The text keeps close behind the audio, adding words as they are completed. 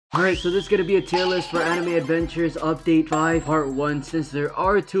Alright, so this is gonna be a tier list for Anime Adventures Update 5 Part 1. Since there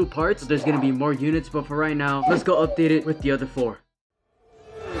are 2 parts, there's gonna be more units, but for right now, let's go update it with the other 4.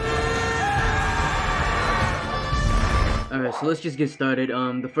 Alright, so let's just get started.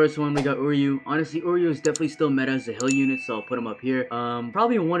 The first one, we got Uryu. Honestly, Uryu is definitely still meta as a hill unit, so I'll put him up here.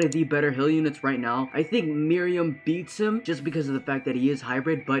 Probably one of the better hill units right now. I think Miriam beats him just because of the fact that he is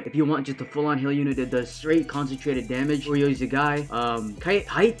hybrid, but if you want just a full-on hill unit that does straight concentrated damage, Uryu is your guy. Kite,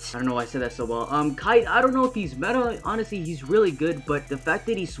 I don't know why I said that so well. Kite, I don't know if he's meta. Honestly, he's really good, but the fact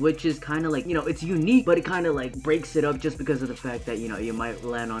that he switches kind of like, you know, it's unique, but it kind of like breaks it up just because of the fact that, you know, you might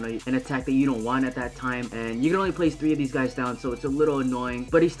land on an attack that you don't want at that time, and you can only place 3 of these guys down, so it's a little annoying,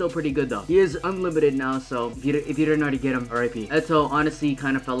 but he's still pretty good though. He is unlimited now, so if you didn't already get him, RIP. Eto honestly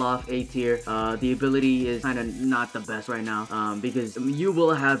kind of fell off A tier. The ability is kind of not the best right now, because you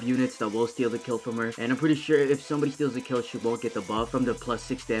will have units that will steal the kill from her, and I'm pretty sure if somebody steals the kill, she won't get the buff from the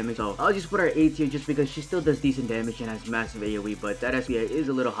 +6 damage. So I'll just put her A tier just because she still does decent damage and has massive AoE, but that SPA is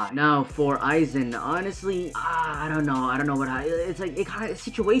a little high. Now for Aizen, honestly, I don't know what it's like. It kind of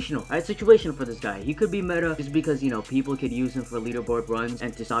situational, right? Situational for this guy. He could be meta just because, you know, people could use him for leaderboard runs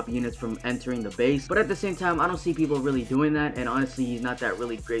and to stop units from entering the base, but at the same time I don't see people really doing that, and honestly he's not that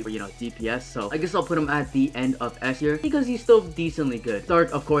really great for, you know, DPS, so I guess I'll put him at the end of S tier because he's still decently good.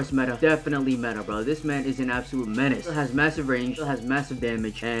 Stark, of course, meta, definitely meta, bro. This man is an absolute menace. Still has massive range, still has massive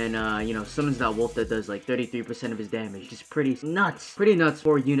damage, and you know, summons that wolf that does like 33% of his damage. Just pretty nuts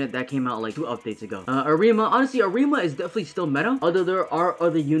for a unit that came out like 2 updates ago. Arima, honestly Arima is definitely still meta, although there are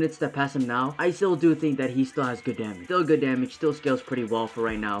other units that pass him now. I still do think that he still has good damage, still scales pretty well for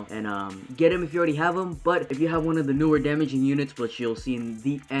right now, and get him if you already have him, but if you have one of the newer damaging units, which you'll see in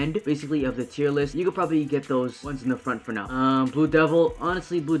the end basically of the tier list, you could probably get those ones in the front for now. Blue Devil,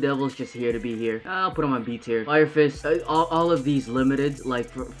 honestly Blue Devil is just here to be here. I'll put him on B tier. Fire Fist, all of these limited like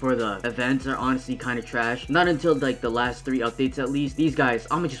for the events are honestly kind of trash, not until like the last 3 updates at least. These guys,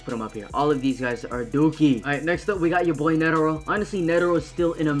 I'm gonna just put them up here. All of these guys are dookie. Alright, next up we got your boy Netero. Honestly Netero is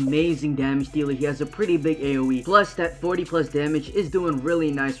still an amazing damage dealer. He has a pretty big AoE, plus that 40 plus damage is doing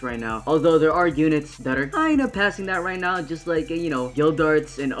really nice right now, although there are units that are kind of passing that right now, just like, you know,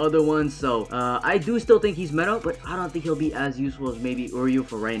 Gildarts and other ones. So I do still think he's meta, but I don't think he'll be as useful as maybe Uryu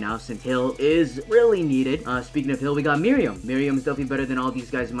for right now, since Hill is really needed. Speaking of Hill, we got Miriam. Miriam is definitely better than all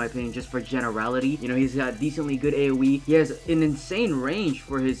these guys in my opinion, just for generality. You know, he's got decently good AoE, he has an insane range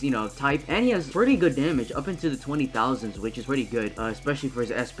for his, you know, type, and he has pretty good damage up into the 20,000s, which is pretty good, especially for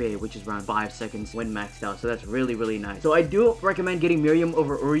his SPA, which is around 5 seconds when maxed out, so that's really nice. So I do recommend getting Miriam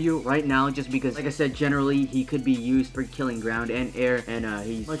over Uryu right now, just because, like I said, generally he could be used for killing ground and air, and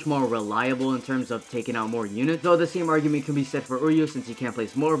he's much more reliable in terms of taking out more units, though the same argument can be said for Uryu since he can't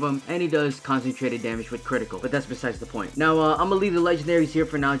place more of them, and he does concentrated damage with critical, but that's besides the point. Now I'm gonna leave the legendaries here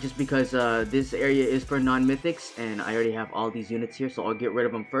for now, just because this area is for non-mythics, and I already have all these units here, so I'll get rid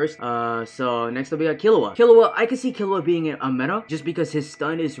of them first. So next up we got Killua. Killua, I can see Killua being a meta, just because his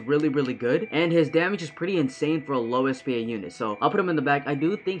stun is really good, and his damage is pretty insane for a low SPA unit, so I'll put him in the back. I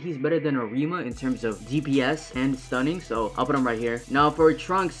do think he's better than Arima in terms of DPS and stunning, so I'll put him right here. Now for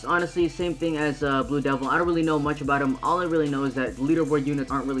Trunks, honestly same thing as Blue Devil. I don't really know much about him. All I really know is that leaderboard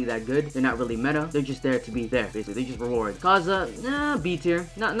units aren't really that good. They're not really meta, they're just there to be there, basically. They just reward. Kaza, B tier,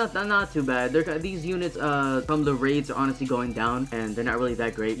 not too bad. These units from the raids are honestly going down, and they're not really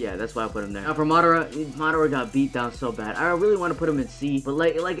that great. Yeah, that's why I put him there. Now for Madara got beat down so bad. I really want to put him in C, but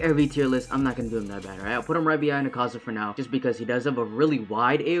like every tier list, I'm not gonna do him that bad. Alright, I'll put him right behind Akaza for now, just because he does have a really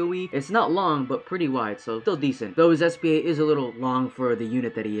wide AoE. It's not long, but pretty wide, so still decent, though his SPA is a little long for the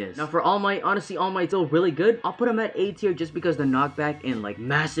unit that he is. Now for All Might, honestly All Might's still really good. I'll put him at A tier just because the knockback and like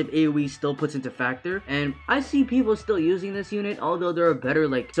massive AoE still puts into factor, and I see people still using this unit, although there are better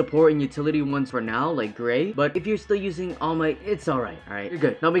like support and utility ones for now, like Gray, but if you're still using All Might, it's alright. Alright, you're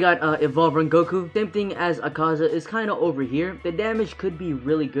good. Now we got Evolve Rengoku. Same thing as Akaza, is kind of over here. The damage could be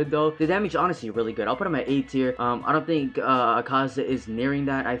really good though. The damage honestly really good. I'll put him at A tier. I don't think Akaza is nearing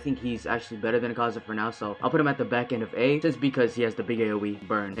that. I think he's actually better than Akaza for now, so I'll put him at the back end of A, just because he has the big AoE,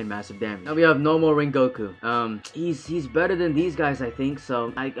 burn, and massive damage. Now we have No More Rengoku. He's better than these guys, I think,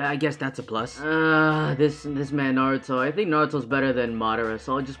 so I guess that's a plus. This man Naruto, I think Naruto's better than Madara,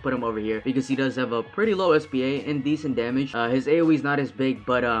 so I'll just put him over here because he does have a pretty low SPA and decent damage. His AoE is not as big,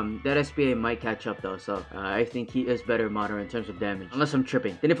 but that SPA might catch up though, so I think he is better Madara in terms of damage, unless I'm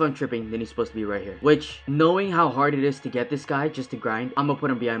tripping. Then if I'm tripping, then he's supposed to be right here, which, knowing how how hard it is to get this guy just to grind, I'm gonna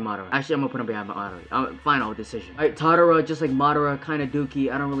put him behind Madara. Actually, I'm gonna put him behind Madara. Final decision. Alright, Tadara, just like Madara, kind of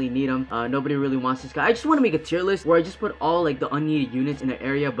dookie. I don't really need him. Nobody really wants this guy. I just want to make a tier list where I just put all like the unneeded units in an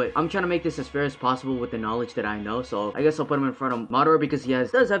area, but I'm trying to make this as fair as possible with the knowledge that I know. So I guess I'll put him in front of Madara because he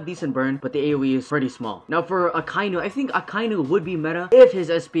does have decent burn, but the AoE is pretty small. Now for Akainu, I think Akainu would be meta if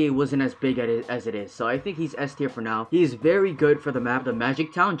his SPA wasn't as big as it is. So I think he's S tier for now. He is very good for the map, the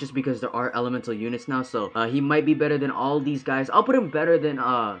Magic Town, just because there are elemental units now. So he might be better than all these guys. I'll put him better than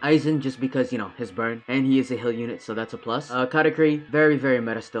Aizen just because, you know, his burn, and he is a heal unit, so that's a plus. Katakuri, very, very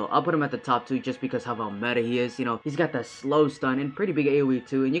meta still. I'll put him at the top 2 just because of how meta he is. You know, he's got that slow stun and pretty big AoE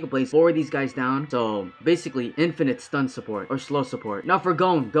too, and you can place 4 of these guys down. So basically infinite stun support or slow support. Now for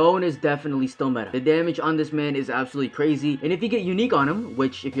Gon is definitely still meta. The damage on this man is absolutely crazy, and if you get unique on him,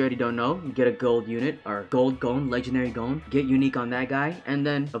 which if you already don't know, you get a gold unit or gold Gon, legendary Gon, get unique on that guy and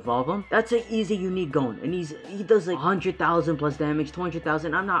then evolve him. That's an easy unique Gon, and he does like 100,000 plus damage,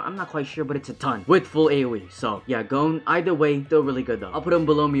 200,000. I'm not quite sure, but it's a ton with full AoE. So yeah, Gon either way still really good though. I'll put him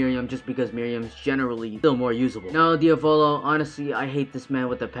below Miriam just because Miriam's generally still more usable. Now Diavolo, honestly I hate this man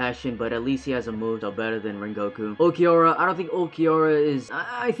with a passion, but at least he has a move, so better than Rengoku. Ulquiorra, I don't think Ulquiorra is,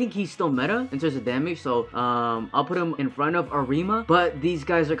 I think he's still meta in terms of damage, so I'll put him in front of Arima, but these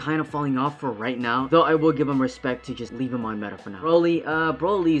guys are kind of falling off for right now, though I will give him respect to just leave him on meta for now.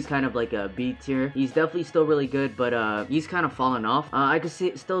 Broly is kind of like a B tier. He's definitely still really good, but he's kind of fallen off. I could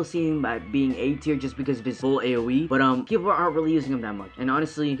still see him at being A tier just because of his full AoE, but people aren't really using him that much, and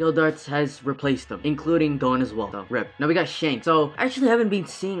honestly Gildarts has replaced him, including Gon as well, so rip. Now we got Shanks. So I actually haven't been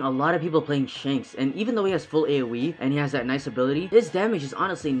seeing a lot of people playing Shanks, and even though he has full AoE and he has that nice ability, his damage is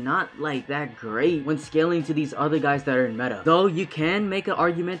honestly not like that great when scaling to these other guys that are in meta. Though you can make an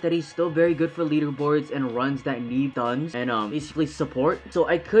argument that he's still very good for leaderboards and runs that need stuns and basically support. So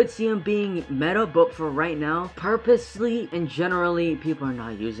I could see him being meta, but for right now, purposely and generally, people are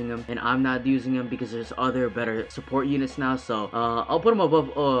not using him, and I'm not using him because there's other better support units now. So I'll put him above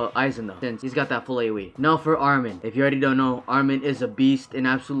Aizen though, since he's got that full AoE. Now for Armin, if you already don't know, Armin is a beast, an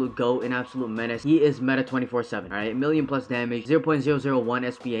absolute goat, an absolute menace. He is meta 24/7. Alright, million plus damage,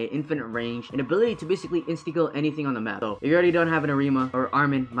 0.001 SPA, infinite range, and ability to basically insta-kill anything on the map. So if you already don't have an Arima or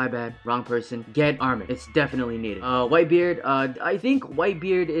Armin, my bad, wrong person, get Armin. It's definitely needed. Whitebeard, I think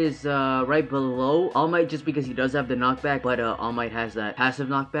Whitebeard is right below All Might just because he does have the knockback, but All Might has that passive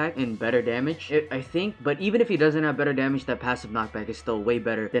knockback and better damage, I think. But even if he doesn't have better damage, that passive knockback is still way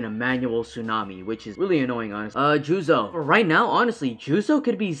better than a manual tsunami, which is really annoying, honestly. Juzo. For right now, honestly, Juzo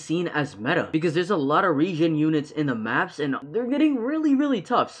could be seen as meta because there's a lot of regen units in the maps and they're getting really, really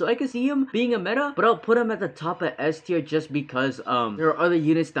tough. So I can see him being a meta, but I'll put him at the top of S tier just because there are other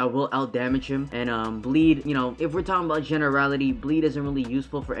units that will out damage him, and bleed, you know, if we're talking about generality, bleed isn't really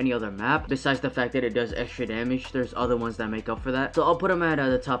useful for any other map besides the fact that it does extra damage. There's other ones that make up for that, so I'll put him at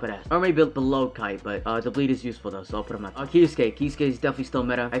the top of S, or maybe below Kite, but the bleed is useful though, so I'll put him at Kisuke. Kisuke is definitely still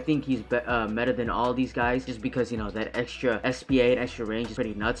meta. I think he's meta than all these guys just because, you know, that extra SPA and extra range is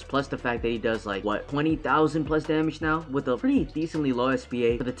pretty nuts, plus the fact that he does like what, 20,000 plus damage now with a pretty decently low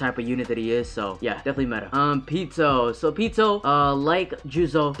SPA for the type of unit that he is. So yeah, definitely meta. Pito. So Pito, like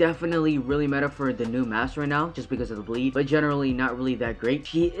Juzo, definitely really meta for the new maps right now just because of the bleed, but generally not really that great.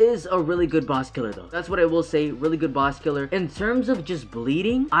 She is a really good boss killer though, that's what I will say. Really good boss killer. In terms of just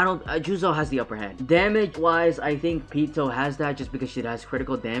bleeding, I don't Juzo has the upper hand. Damage wise, I think Pito has that just because she has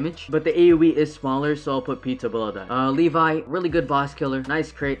critical damage, but the AoE is smaller, so I'll put Pito below that. Levi, really good boss killer,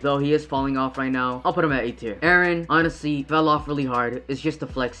 nice crit, though he is falling off right now. I'll put him at A tier. Aaron, honestly, fell off really hard. It's just a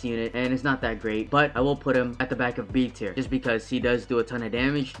flex unit and it's not that great, but I will put him at the back of B tier just because he does do a ton of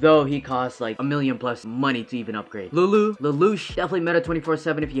damage, though he costs like $1 million plus money to even upgrade. Lelouch, definitely meta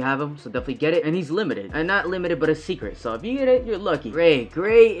 24/7 if you have him, so definitely get it, and he's limited, and not limited but a secret, so if you get it, you're lucky.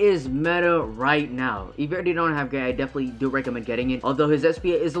 Gray is meta right now. If you already don't have Gray, I definitely do recommend getting it, although his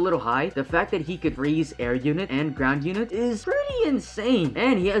SPA is a little high. The fact that he could freeze air unit and ground unit is pretty insane,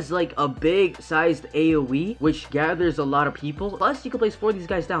 and he has like a big sized AoE which gathers a lot of people, plus you can place 4 of these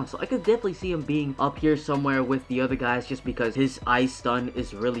guys down, so I could definitely see him being up here somewhere with the other guys just because his ice stun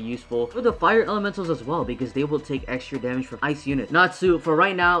is really useful for the fire elementals as well because they will take extra damage from ice units. Natsu, for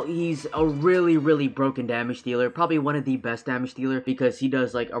right now, he's a really broken damage dealer, probably one of the best damage dealer because he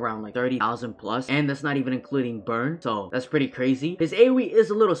does like around like 30,000 plus, and that's not even including burn, so that's pretty crazy. His AoE is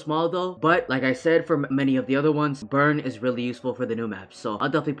a little small though, but like I said, for many of the other ones, burn is really useful for the new maps, so I'll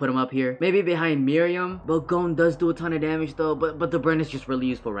definitely put him up here, maybe behind Miriam. But Gon does do a ton of damage though, but the burn is just really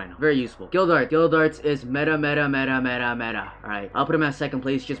useful right now, very useful. Gildarts is meta. Alright, I'll put him at second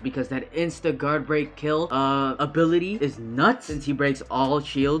place just because that insta guard break kill ability is nuts since he breaks all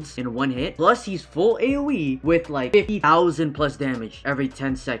shields in one hit, plus he's she's full AoE with like 50,000 plus damage every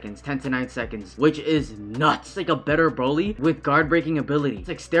 10 seconds, 10 to 9 seconds, which is nuts. It's like a better Broly with guard breaking ability. It's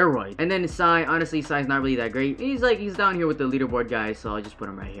like steroid. And then Sai, honestly, Sai's not really that great. He's down here with the leaderboard guys, so I'll just put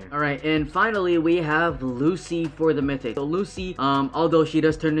him right here. All right, and finally we have Lucy for the Mythic. So Lucy, although she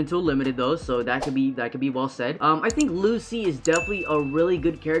does turn into a limited though, so that could be well said. I think Lucy is definitely a really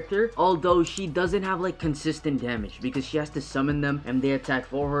good character, although she doesn't have like consistent damage because she has to summon them and they attack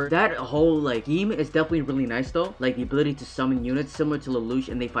for her. That whole like scheme is definitely really nice though. Like the ability to summon units similar to Lelouch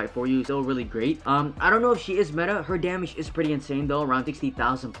and they fight for you is still really great. I don't know if she is meta. Her damage is pretty insane though, around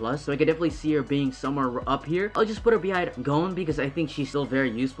 60,000 plus. So I could definitely see her being somewhere up here. I'll just put her behind Gon because I think she's still very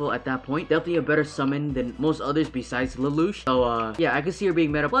useful at that point. Definitely a better summon than most others besides Lelouch. So yeah, I could see her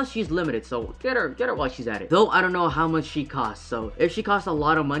being meta. Plus she's limited, so get her while she's at it. Though I don't know how much she costs. So if she costs a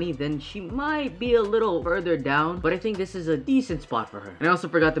lot of money, then she might be a little further down. But I think this is a decent spot for her. And I also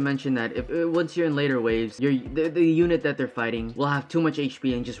forgot to mention that if once you're in later waves, the unit that they're fighting will have too much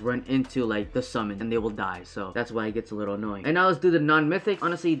HP and just run into like the summon and they will die. So that's why it gets a little annoying. And now let's do the non-mythic.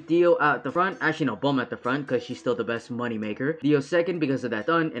 Honestly, Dio at the front. Actually, no, Bulma at the front because she's still the best money maker. Dio second because of that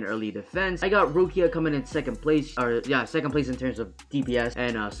stun and early defense. I got Rukia coming in second place, or yeah, second place in terms of DPS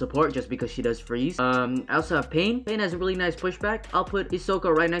and support just because she does freeze. I also have Pain. Pain has a really nice pushback. I'll put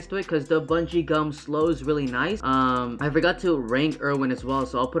Hisoka right next to it because the bungee gum slow is really nice. I forgot to rank Erwin as well,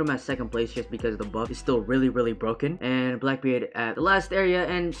 so I'll put him at second place just because the buff is still really broken. And Blackbeard at the last area,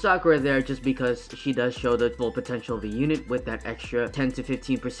 and Sakura there just because she does show the full potential of the unit with that extra 10 to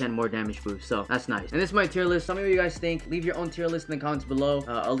 15% more damage boost. So that's nice. And this is my tier list. Tell me what you guys think. Leave your own tier list in the comments below.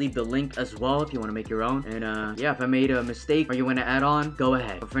 I'll leave the link as well if you want to make your own. And yeah, if I made a mistake or you want to add on, go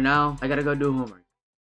ahead. But for now, I gotta go do homework.